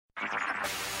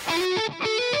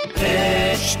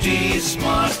HD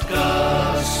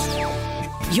Smartcast.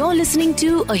 You're listening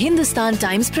to a Hindustan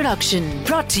Times production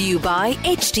brought to you by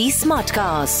HD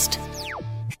Smartcast.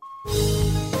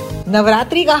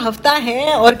 Navratri का हफ्ता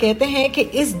है और कहते हैं कि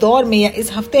इस दौर में या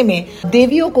इस हफ्ते में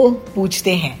देवियों को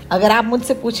पूजते हैं। अगर आप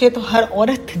मुझसे पूछे तो हर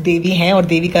औरत देवी है और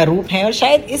देवी का रूप है और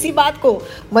शायद इसी बात को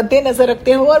मद्देनजर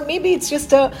रखते हो और मे बी इट्स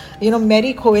जस्ट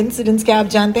मेरी कोइंसिडेंस कि आप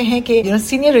जानते हैं कि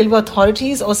सीनियर रेलवे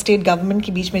अथॉरिटीज और स्टेट गवर्नमेंट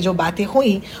के बीच में जो बातें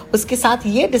हुई उसके साथ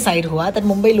ये डिसाइड हुआ दैट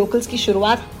मुंबई लोकल्स की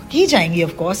शुरुआत की जाएंगी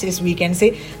ऑफ कोर्स इस वीकेंड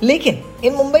से, लेकिन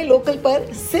इन मुंबई लोकल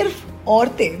पर सिर्फ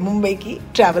औरतें मुंबई की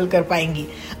ट्रैवल कर पाएंगी।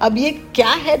 अब ये क्या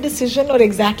है डिसीजन और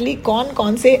एग्जैक्टली कौन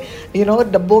कौन से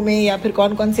डब्बों में या फिर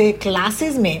कौन कौन से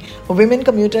क्लासेस में women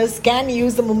commuters can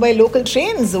use the Mumbai local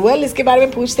trains, well इसके बारे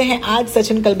में पूछते हैं आज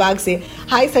सचिन कलबाग से।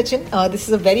 हाय Sachin, this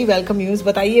is a very welcome news.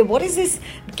 बताइए व्हाट इज दिस,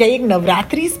 क्या ये एक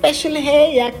नवरात्रि स्पेशल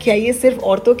है या क्या ये सिर्फ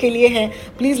औरतों के लिए है?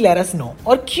 प्लीज लेट अस नो,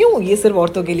 और क्यों ये सिर्फ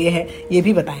औरतों के लिए है ये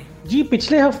भी बताएं। जी,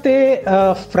 पिछले हफ्ते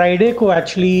फ्राइडे को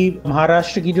एक्चुअली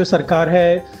महाराष्ट्र की जो सरकार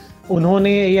है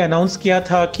उन्होंने ये अनाउंस किया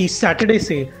था कि सैटरडे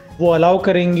से वो अलाउ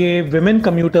करेंगे विमेन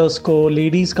कम्यूटर्स को,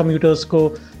 लेडीज़ कम्यूटर्स को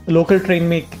लोकल ट्रेन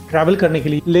में ट्रैवल करने के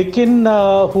लिए। लेकिन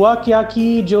हुआ क्या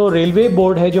कि जो रेलवे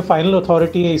बोर्ड है, जो फाइनल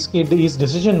अथॉरिटी है इस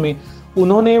डिसीजन में,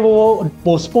 उन्होंने वो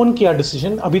पोस्टपोन किया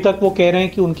डिसीजन। अभी तक वो कह रहे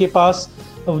हैं कि उनके पास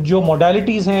जो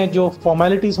मॉडलिटीज़ हैं, जो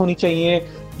फॉर्मेलिटीज़ होनी चाहिए,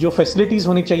 जो फैसिलिटीज़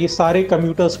होनी चाहिए, सारे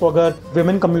कम्यूटर्स को, अगर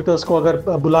विमेन कम्यूटर्स को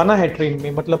अगर बुलाना है ट्रेन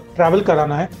में, मतलब ट्रैवल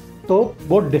कराना है, तो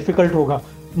बहुत डिफ़िकल्ट होगा।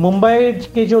 मुंबई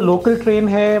के जो लोकल ट्रेन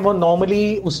है वो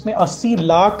नॉर्मली उसमें 80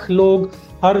 लाख लोग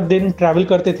हर दिन ट्रैवल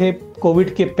करते थे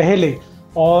कोविड के पहले,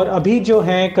 और अभी जो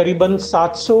हैं करीबन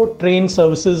 700 ट्रेन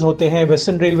सर्विसेज होते हैं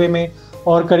वेस्टर्न रेलवे में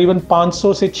और करीबन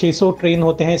 500 से 600 ट्रेन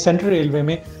होते हैं सेंट्रल रेलवे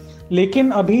में।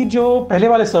 लेकिन अभी जो पहले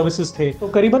वाले सर्विसेज थे तो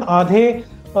करीबन आधे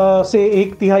से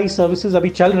एक तिहाई सर्विसेज अभी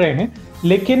चल रहे हैं।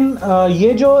 लेकिन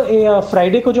ये जो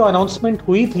फ्राइडे को जो अनाउंसमेंट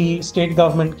हुई थी स्टेट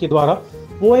गवर्नमेंट के द्वारा,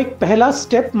 वो एक पहला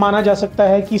स्टेप माना जा सकता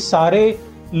है कि सारे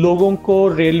लोगों को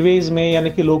रेलवेज में यानी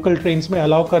कि लोकल ट्रेन्स में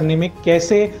अलाउ करने में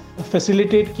कैसे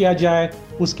फैसिलिटेट किया जाए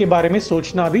उसके बारे में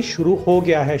सोचना अभी शुरू हो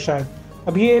गया है। शायद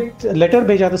अभी ये लेटर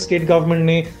भेजा था स्टेट गवर्नमेंट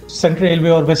ने सेंट्रल रेलवे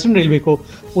और वेस्टर्न रेलवे को।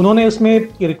 उन्होंने उसमें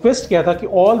रिक्वेस्ट किया था कि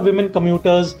all women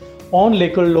commuters on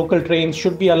local train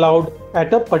should be allowed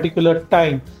at a particular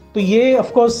time. तो ये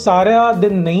ऑफ कोर्स सारा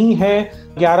दिन नहीं है,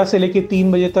 11 से लेके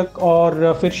 3 बजे तक,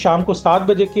 और फिर शाम को 7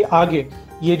 बजे के आगे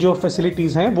ये जो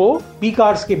फैसिलिटीज हैं वो पीक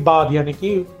आवर्स के बाद यानी कि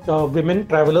विमेन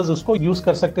ट्रैवलर्स उसको यूज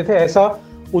कर सकते थे, ऐसा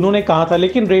उन्होंने कहा था।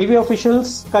 लेकिन रेलवे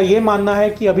ऑफिशियल्स का ये मानना है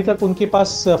कि अभी तक उनके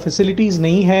पास फैसिलिटीज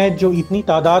नहीं है जो इतनी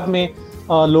तादाद में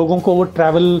लोगों को वो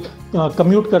ट्रैवल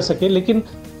कम्यूट कर सके। लेकिन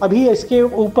अभी इसके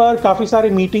ऊपर काफ़ी सारे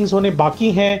मीटिंग्स होने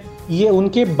बाकी हैं, ये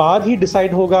उनके बाद ही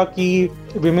डिसाइड होगा कि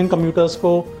विमेन कम्यूटर्स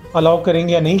को अलाउ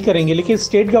करेंगे या नहीं करेंगे। लेकिन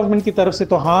स्टेट गवर्नमेंट की तरफ से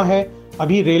तो हाँ है,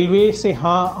 अभी रेलवे से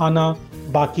हाँ आना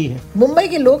बाकी है। मुंबई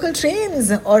के लोकल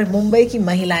ट्रेन्स और मुंबई की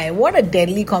महिलाएं, what a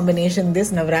deadly combination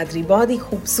this Navratri. बहुत ही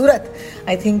खूबसूरत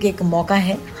आई थिंक एक मौका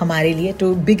है हमारे लिए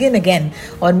टू बिगिन अगेन,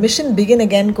 और मिशन बिगिन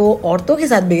अगेन को औरतों के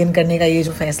साथ बिगिन करने का ये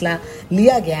जो फैसला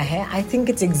लिया गया है, आई थिंक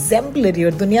इट्स एग्जाम्पलरी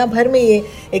और दुनिया भर में ये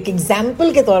एक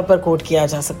एग्जाम्पल के तौर पर कोट किया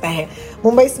जा सकता है।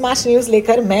 मुंबई स्मार्ट न्यूज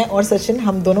लेकर मैं और सचिन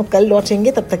हम दोनों कल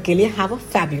लौटेंगे, तब तक के लिए have a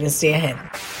fabulous day ahead.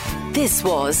 This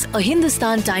was a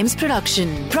Hindustan Times production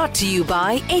brought to you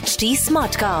by HD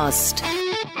Smartcast.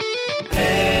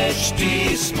 HD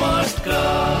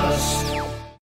Smartcast.